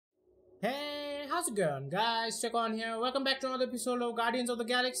How's it going, guys? TREKON here. Welcome back to another episode of Guardians of the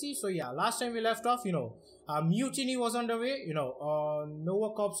Galaxy. So yeah, last time we left off, a mutiny was underway, on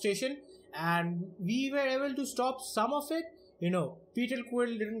Nova Corp station, and we were able to stop some of it. Peter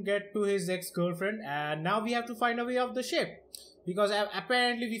Quill didn't get to his ex-girlfriend, and now we have to find a way off the ship because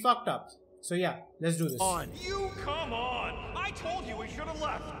apparently we fucked up. So yeah, let's do this. You come on! I told you we should have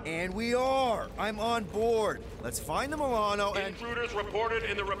left! And we are! I'm on board. Let's find the Milano and... Intruders reported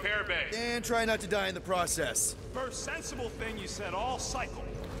in the repair bay. And try not to die in the process. First sensible thing you said all cycle.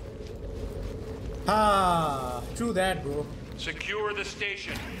 Ah, true that, bro. Secure the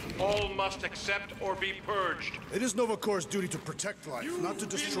station. All must accept or be purged. It is Nova Corps' duty to protect life, not to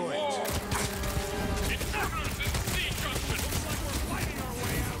destroy it.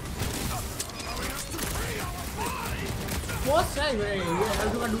 What's that?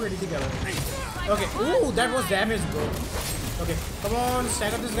 Everyone do anything ever. Okay, ooh, that was damage, bro. Okay, come on,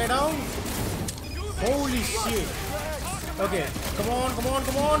 stagger this guy down. Holy shit. Okay, come on.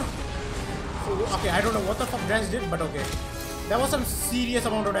 Oh, okay, I don't know what the fuck Drax did, but okay. That was some serious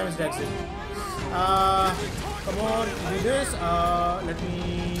amount of damage Drax did. Come on, do this. Let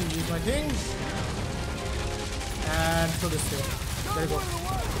me use my thing. And throw this thing. There you go.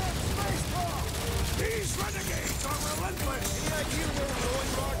 These renegades are relentless!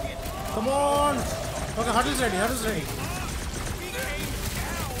 Come on! Okay, Huddle's ready.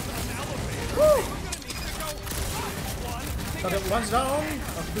 Woo! Okay, one's down.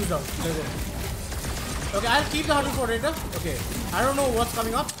 Okay, two's down. There you go. Okay, I'll keep the Huddle for later. Okay, I don't know what's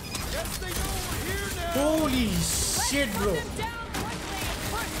coming up. Holy shit, bro.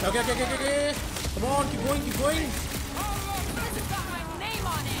 Okay. Come on, keep going.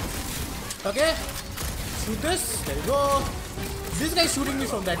 Okay. Shoot this. There you go. This guy's shooting me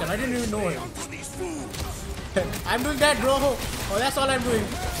from that time. I didn't even know him. I'm doing that, bro. Oh, that's all I'm doing.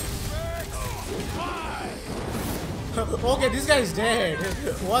 Okay, this guy is dead.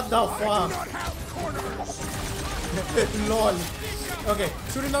 What the fuck? Lol. Okay,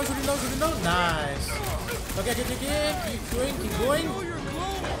 shooting down. Nice. Okay. Keep going.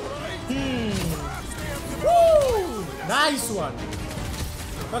 Woo! Nice one.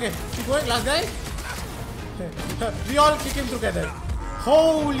 Okay, keep going. Last guy. We all kick him together.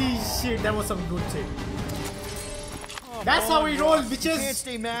 Holy shit, that was some good shit. That's how we roll, bitches.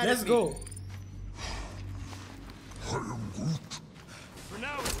 Let's go. I am Groot. For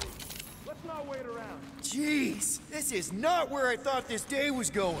now, let's not wait around. Jeez, this is not where I thought this day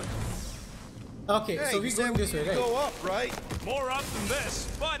was going. Okay, Hey, so we're going this way, right? Go up, right? More up than this,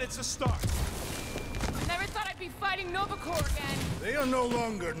 but it's a start. Never thought I'd be fighting Nova Corps again. They are no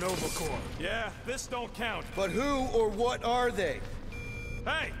longer Nova Corps. Yeah, this don't count. But who or what are they?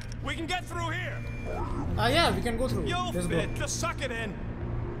 Hey, we can get through here. Yeah, we can go through. You'll Let's fit. go. Just suck it in.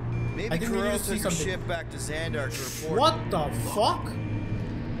 Maybe I think we need Corel to see took her something. ship back to Xandar to report. What the fuck?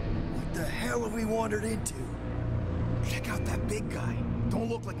 What the hell have we wandered into? Check out that big guy. Don't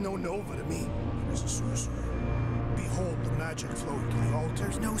look like no Nova to me. He is a sorcerer. Behold the magic flowing to the altar.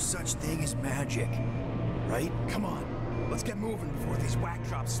 There's no such thing as magic, right? Come on, let's get moving before these whack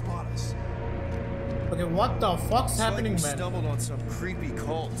drops spot us. Okay, what the fuck's happening, like we man? stumbled on some creepy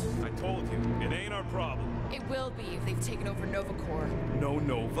cult. I told you, it ain't our problem. It will be if they've taken over Nova Corps. No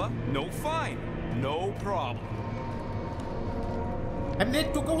Nova, no fine. No problem. And they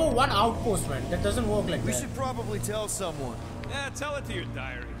took over one outpost, man. That doesn't work like We that. should probably tell someone. Yeah, tell it to your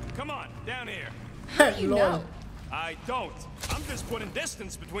diary. Come on, down here. You Lol. know. I don't. I'm just putting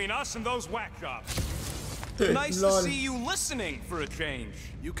distance between us and those whack jobs. Nice to Lol. see you listening for a change.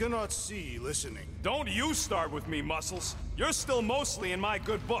 You cannot see listening. Don't you start with me, Muscles. You're still mostly in my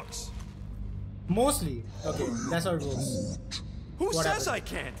good books. Mostly. Okay, that's how it works. Who What says happened? I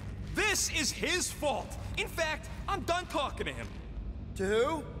can't? This is his fault. In fact, I'm done talking to him. To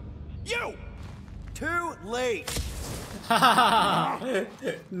who? You! Too late.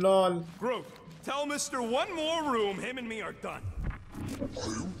 Lol. Groot, tell Mr. One more room him and me are done.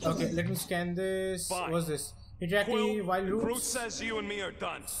 Okay, let me scan this. Fine. What's this? Interactive Quill, wild Groot roots. says you and me are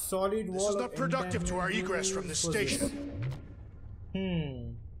done. Solid wall. This is of not productive to our intangible egress from this What's this? station.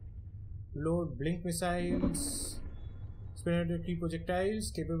 Load blink missiles. Spinning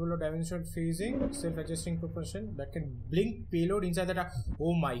projectiles capable of dimensional phasing, self-adjusting propulsion that can blink payload inside the dark.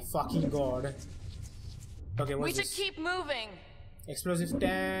 Oh my fucking god. Okay, what's We should this? keep moving. Explosive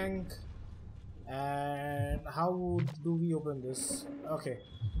tank. And how do we open this? Okay.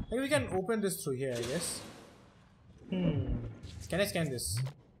 Maybe we can open this through here, I guess. Can I scan this?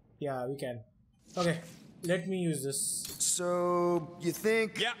 Yeah, we can. Okay. Let me use this. So, you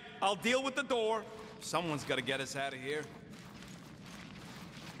think? Yeah, I'll deal with the door. Someone's got to get us out of here.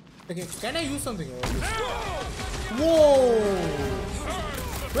 Okay, can I use something over this? Whoa!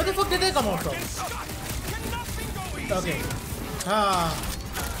 Where the fuck did they come out from? Okay.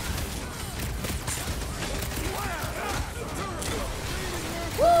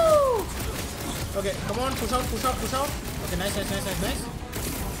 Woo! Okay, come on, push out, push out, push out. Okay, nice.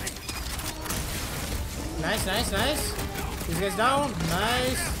 Nice. This guy's down.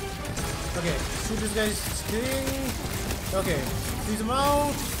 Nice. Okay, shoot this guy's thing. Okay, freeze him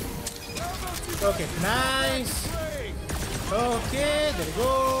out. Okay, nice. Okay, there we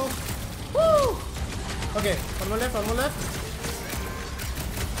go. Woo! Okay, one more left.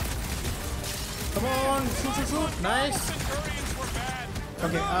 Come on, shoot. Nice.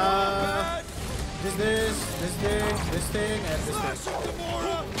 Okay, this thing, and this thing.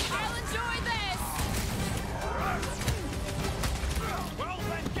 I'll enjoy this.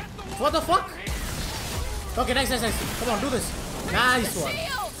 What the fuck? Okay, nice. Come on, do this. Nice one.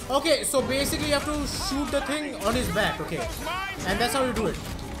 Okay, so basically you have to shoot the thing on his back, okay? And that's how you do it.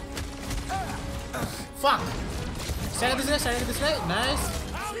 Fuck. Stagger this guy.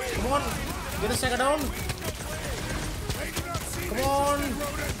 Nice. Come on. Get a stagger down. Come on.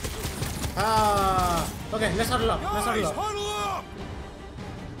 Okay, let's huddle up.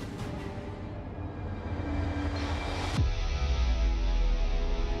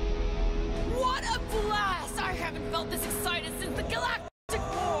 What a blast! I haven't felt this excited since the Galactic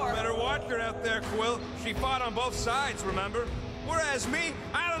War! Better watch her out there, Quill. She fought on both sides, remember? Whereas me,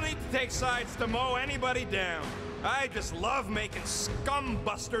 I don't need to take sides to mow anybody down. I just love making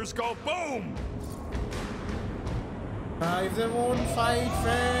scumbusters go boom! If they won't fight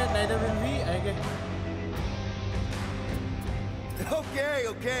fair, neither will we, I guess. Okay,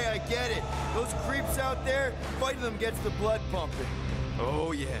 I get it. Those creeps out there, fighting them gets the blood pumping.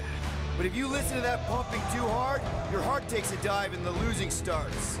 Oh, yeah. But if you listen to that pumping too hard, your heart takes a dive and the losing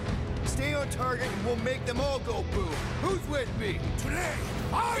starts. Stay on target and we'll make them all go boom. Who's with me? Today,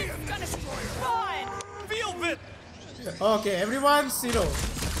 I am the destroyer. Fun! Feel it! Okay, everyone's,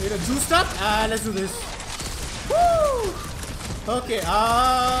 juiced up. Let's do this. Woo! Okay,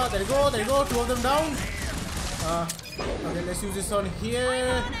 there you go. 2 of them down. Okay, let's use this on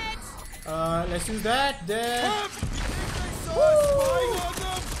here. Let's use that. There. Woo!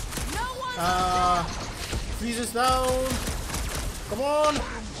 Freeze this down. Come on.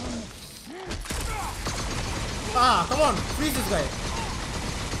 Come on. Freeze this guy.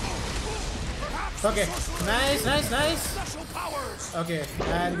 Okay, nice. Okay,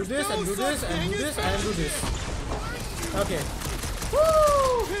 and do this. Okay.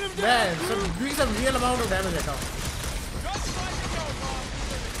 Woo! Man, doing some real amount of damage right now.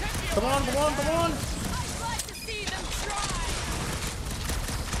 Come on. I'd like to see them try!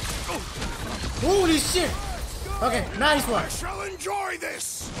 Holy shit! Okay, nice one. I shall enjoy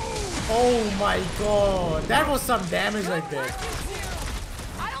this. Oh my god, that was some damage right there.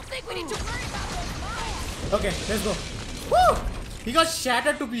 I don't think we need to worry about those mines! Okay, let's go. Woo! He got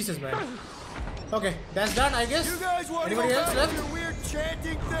shattered to pieces, man. Okay, that's done, I guess. You guys want to Anybody go else back left? to your weird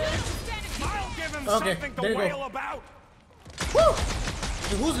chanting thing? I'll give him Okay, something there to you go. wail about! Woo!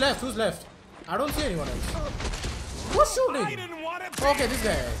 Who's left? I don't see anyone else. Who's I shooting? didn't want it! Okay, this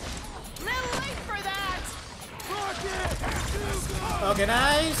guy. Little late for that! Okay,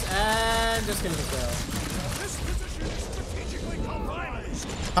 nice. And just kill this guy. This position is strategically compromised.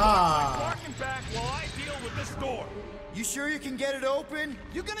 Walking back while I deal with this door. You sure you can get it open?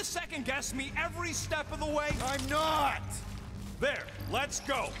 You gonna second guess me every step of the way? I'm not! There, let's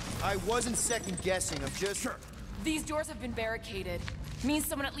go. I wasn't second guessing, I'm just... Sure. These doors have been barricaded. Means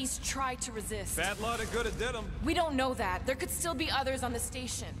someone at least tried to resist. Bad luck to good it did them. We don't know that. There could still be others on the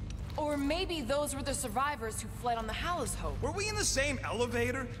station. Or maybe those were the survivors who fled on the Hallows Hope. Were we in the same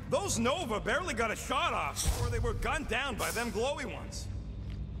elevator? Those Nova barely got a shot off before they were gunned down by them glowy ones.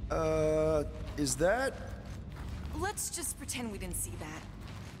 Is that... Let's just pretend we didn't see that.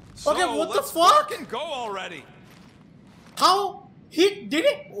 Okay, what the let's fuck? fucking go already. How? He did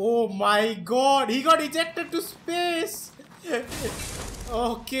it? Oh my god, he got ejected to space.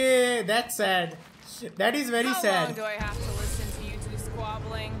 Okay, that's sad. That is very How sad. long do I have to listen to you two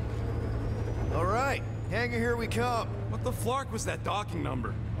squabbling? Alright, Hanger, here we come. What the flark was that docking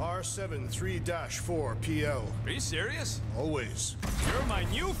number? R73-4 PL. Are you serious? Always. You're my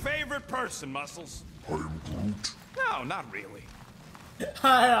new favorite person, Muscles. I am Groot. No, not really. There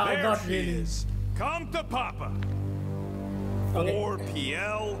Not she really. is. Come to Papa. Okay. 4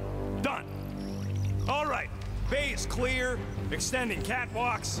 PL. Done. All right. Bay is clear. Extending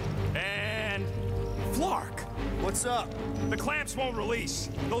catwalks. And... Flark. What's up? The clamps won't release.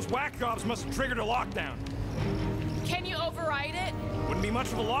 Those whack jobs must have triggered a lockdown. Can you override it? Wouldn't be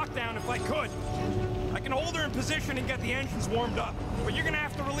much of a lockdown if I could. I can hold her in position and get the engines warmed up, but you're gonna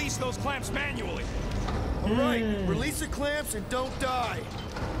have to release those clamps manually. All right, release the clamps and don't die.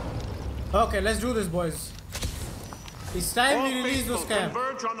 Okay, let's do this, boys. It's time we release those clamps.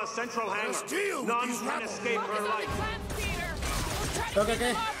 Converge on the central hangar. None can escape her life. Okay,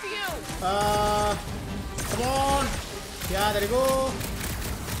 okay. Come on. Yeah, there you go.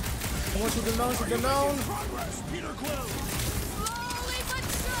 Come on, shoot them down, shoot them down. Peter Quill.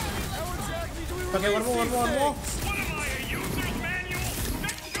 Okay, one more, one more, one more. What am I, a user's manual?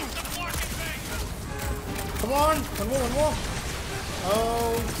 Let's shoot the fucking thing! Come on, one more, one more.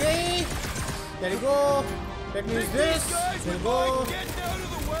 Okay. There you go. Let me use this. There you go.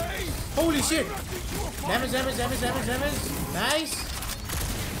 Holy shit. Damage, damage, damage, damage, damage. Nice.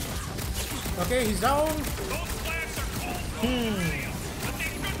 Okay, he's down. Those plants are cold, but they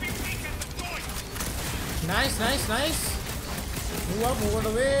could be weak at the joint. Nice, nice, nice. Move up, move out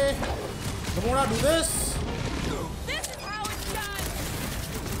of the way. Gamora, do this. This is how it's done.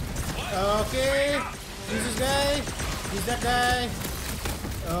 Okay. He's this guy. He's that guy.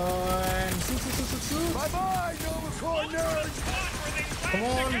 And shoot, shoot, shoot, shoot, shoot. Bye-bye, Nova Corps nerds. Come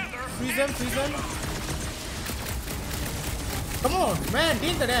on. Freeze them, freeze them. Come on, man,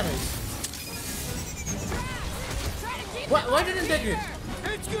 deal the damage. Why didn't take it?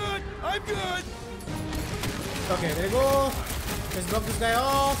 It's good. I'm good. Okay, there you go. Let's block this guy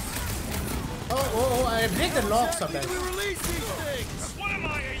off. Oh, I break the lock sometimes. We release these things. What am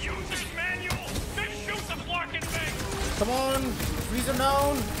I, a user's manual? Just shoot the fucking thing! Come on, freeze them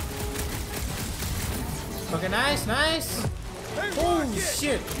down. Okay, nice, nice. Hey, Oh, Rocket,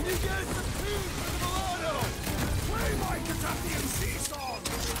 shit. Can you get us some food for the Milano? Play my Kentucky song.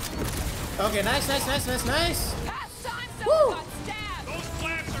 Okay, nice, nice, nice, nice, nice. Past time Woo. someone got stabbed. Those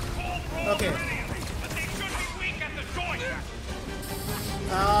plants are cold rolled Okay. iridium, but they should be weak at the joint.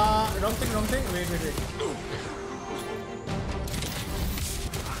 Wrong thing, wrong thing. Wait, wait, wait.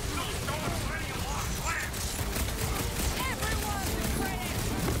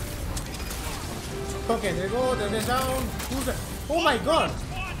 Okay, there you go. There is down. Who's that? Oh my god.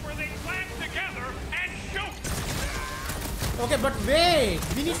 Squad where they clamp together and shoot. Okay, but wait.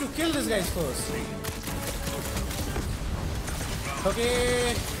 We need to kill these guys first.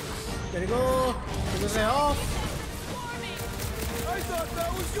 Okay. There you go. Take this guy off. I thought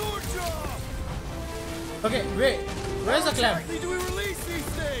that was your job. Okay, wait. Where's the clamp? Exactly do we release these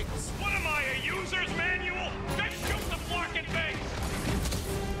things? What am I, a user's manual? Just shoot the fucking thing!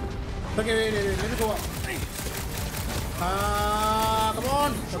 Okay, wait, wait, wait. Let me go up. Come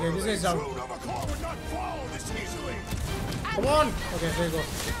on. Okay, this guy's down. True Nova Corps would not fall this easily. Come on. Okay, there you go.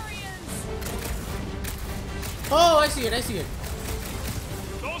 Oh, I see it. I see it.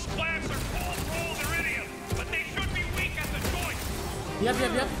 Those clamps are cold rolled iridium, but they should be weak at the joint. Yep,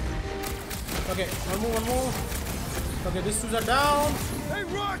 yep, yep. Okay, one more, one more. Okay, these two are down. Hey,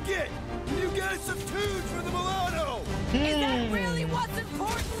 Rocket, can you get us some tunes for the Milano? Is that really what's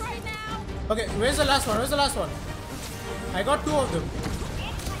important right now? Okay, where's the last one? Where's the last one? I got two of them.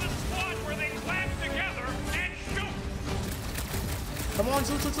 Look for the squad where they clamp together and shoot. Come on,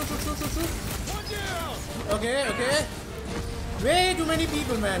 shoot, shoot, shoot, shoot, shoot, shoot, shoot. One down. Okay, okay. Way too many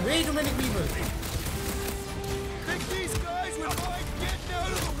people, man. Way too many people. Think these guys would mind getting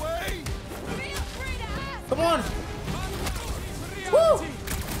out of the way? Feel free to ask. Come on. Woo!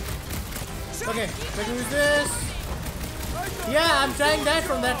 Okay, let me use this. Yeah, I'm trying that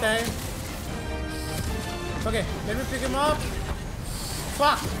from that time. Okay, let me pick him up.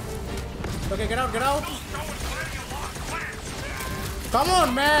 Fuck. Okay, get out, get out. Come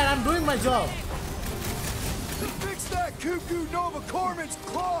on, man. I'm doing my job. Fix that cuckoo Nova Corpsman's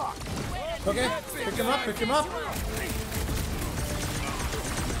clock. Okay, pick him up, pick him up.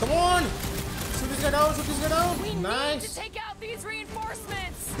 Come on. Shoot this guy down, shoot this guy down. We need to Nice. take out these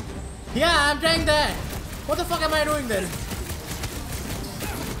reinforcements. Yeah, I'm trying that. What the fuck am I doing then?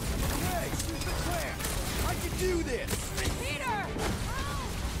 Hey, shoot the clamp. I can do this. Peter!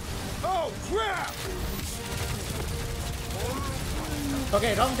 Oh, crap.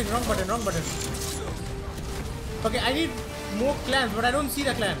 Okay, wrong thing, wrong button, wrong button. Okay, I need more clamps, but I don't see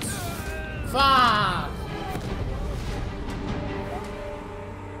the clamps. Fuck!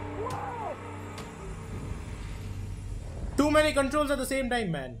 Too many controls at the same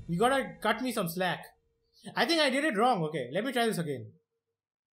time, man. You gotta cut me some slack. I think I did it wrong. Okay, let me try this again.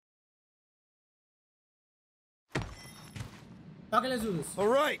 Okay, let's do this. All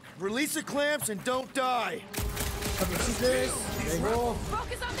right, release the clamps and don't die. Okay, shoot this. There you go.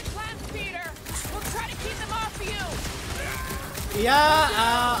 Focus on the clamps, Peter. We'll try to keep them off you.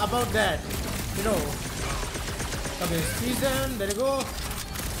 Yeah, about that. You know. Okay, squeeze them. There you go.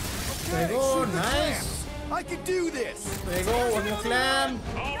 There you go. Nice. I can do this. There you go. One more clam.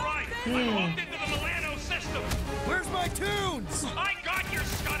 All right, I'm hooked into the Milano system. Where's my tunes? I got your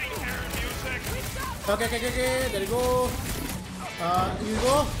scudding hair music. Okay. There you go. Here you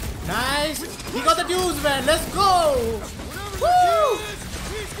go. Nice. He got the tunes, man. Let's go. Woo!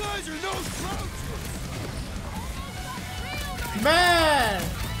 These guys are no slouches. Man.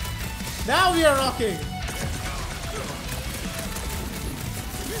 Now we are rocking.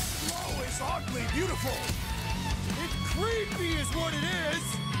 This flow is oddly beautiful. It's creepy is what it is.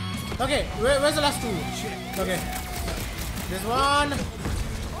 Okay, where's the last two? Okay. This one.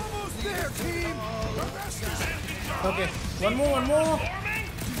 Almost there, team. Okay, one more.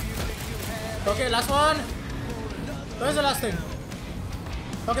 Okay, last one. Where's the last thing?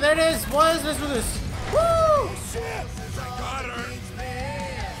 Okay, there it is. Boys, let's do this. Woo! Shit! Got her.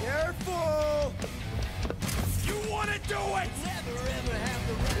 Careful! You want to do it? Never ever have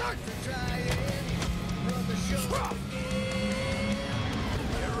the right to try it. Run the show.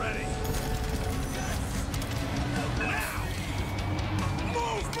 Get ready. Now.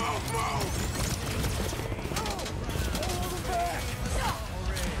 Move! Hold them back!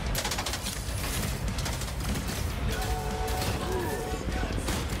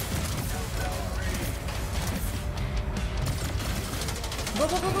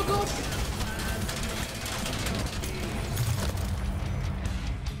 Go.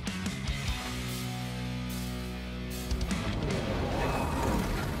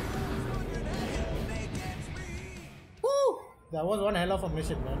 Woo! That was one hell of a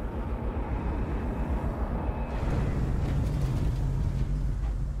mission, man.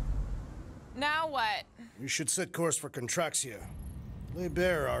 Now what? We should set course for Contraxia. Lay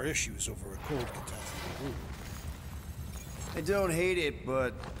bare our issues over a cold catastrophe. I don't hate it,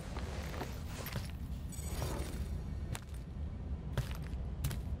 but...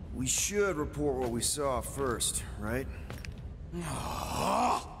 we should report what we saw first, right?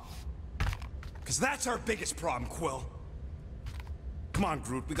 Because that's our biggest problem, Quill. Come on,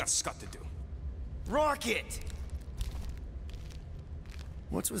 Groot, we got scut to do. Rocket!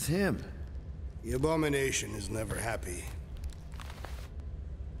 What's with him? The abomination is never happy.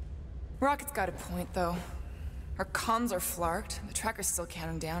 Rocket's got a point, though. Our comms are flarked, the tracker's still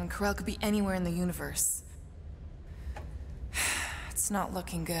counting down, and Corel could be anywhere in the universe. It's not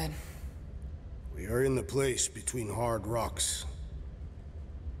looking good. We are in the place between hard rocks.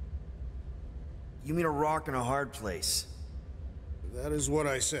 You mean a rock in a hard place? That is what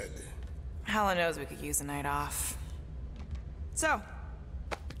I said. Hala knows we could use a night off. So,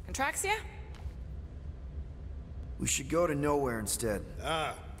 Contraxia? We should go to nowhere instead.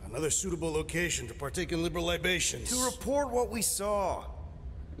 Ah, another suitable location to partake in liberal libations. To report what we saw.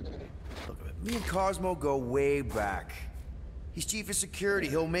 Look, me and Cosmo go way back. He's chief of security.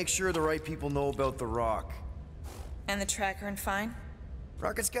 He'll make sure the right people know about the rock. And the tracker and fine?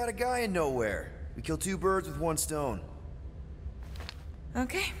 Rocket's got a guy in nowhere. We kill two birds with one stone.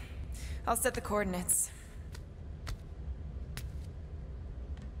 Okay. I'll set the coordinates.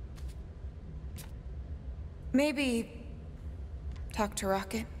 Maybe talk to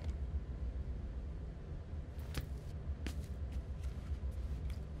Rocket.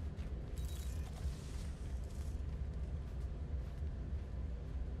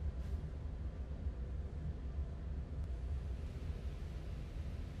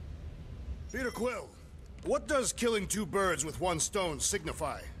 Peter Quill, what does killing two birds with one stone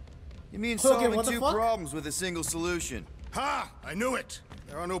signify? You mean Okay, solving what the two fuck? problems with a single solution? Ha! I knew it!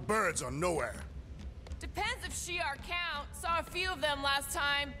 There are no birds on nowhere. Depends if Shi'ar count. Saw a few of them last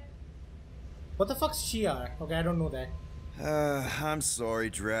time. What the fuck's Shi'ar? Okay, I don't know that. I'm sorry,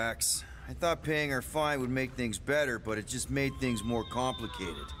 Drax. I thought paying her fine would make things better, but it just made things more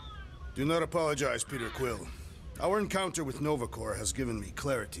complicated. Do not apologize, Peter Quill. Our encounter with Nova Corps has given me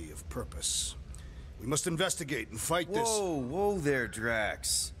clarity of purpose. We must investigate and fight this. Whoa there,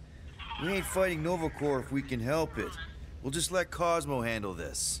 Drax. We ain't fighting Nova Corps if we can help it. We'll just let Cosmo handle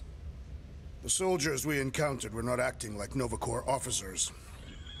this. The soldiers we encountered were not acting like Nova Corps officers.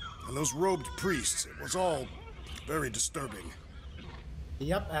 And those robed priests, it was all very disturbing.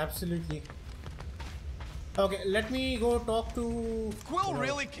 Yep, absolutely. Okay, let me go talk to Quill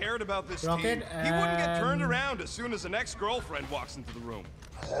really cared about this Rocket, team. He wouldn't get turned and- around as soon as an ex-girlfriend walks into the room.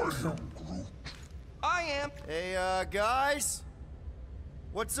 I am. Hey, guys?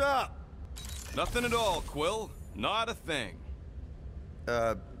 What's up? Nothing at all, Quill. Not a thing.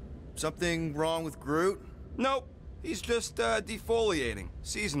 Something wrong with Groot? Nope. He's just, defoliating.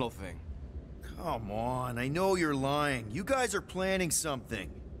 Seasonal thing. Come on, I know you're lying. You guys are planning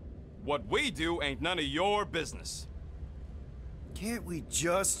something. What we do ain't none of your business. Can't we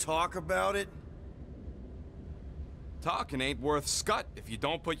just talk about it? Talking ain't worth scut if you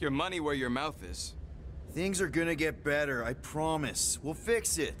don't put your money where your mouth is. Things are gonna get better, I promise. We'll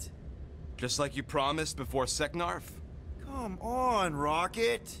fix it. Just like you promised before Seknarf? Come on,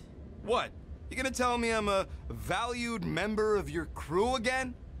 Rocket. What? You gonna tell me I'm a valued member of your crew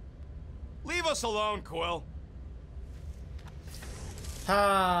again? Leave us alone, Quill.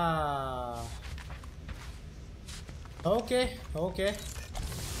 Okay.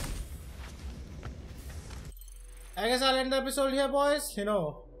 I guess I'll end the episode here, boys.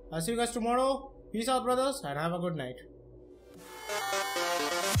 I'll see you guys tomorrow. Peace out, brothers, and have a good night.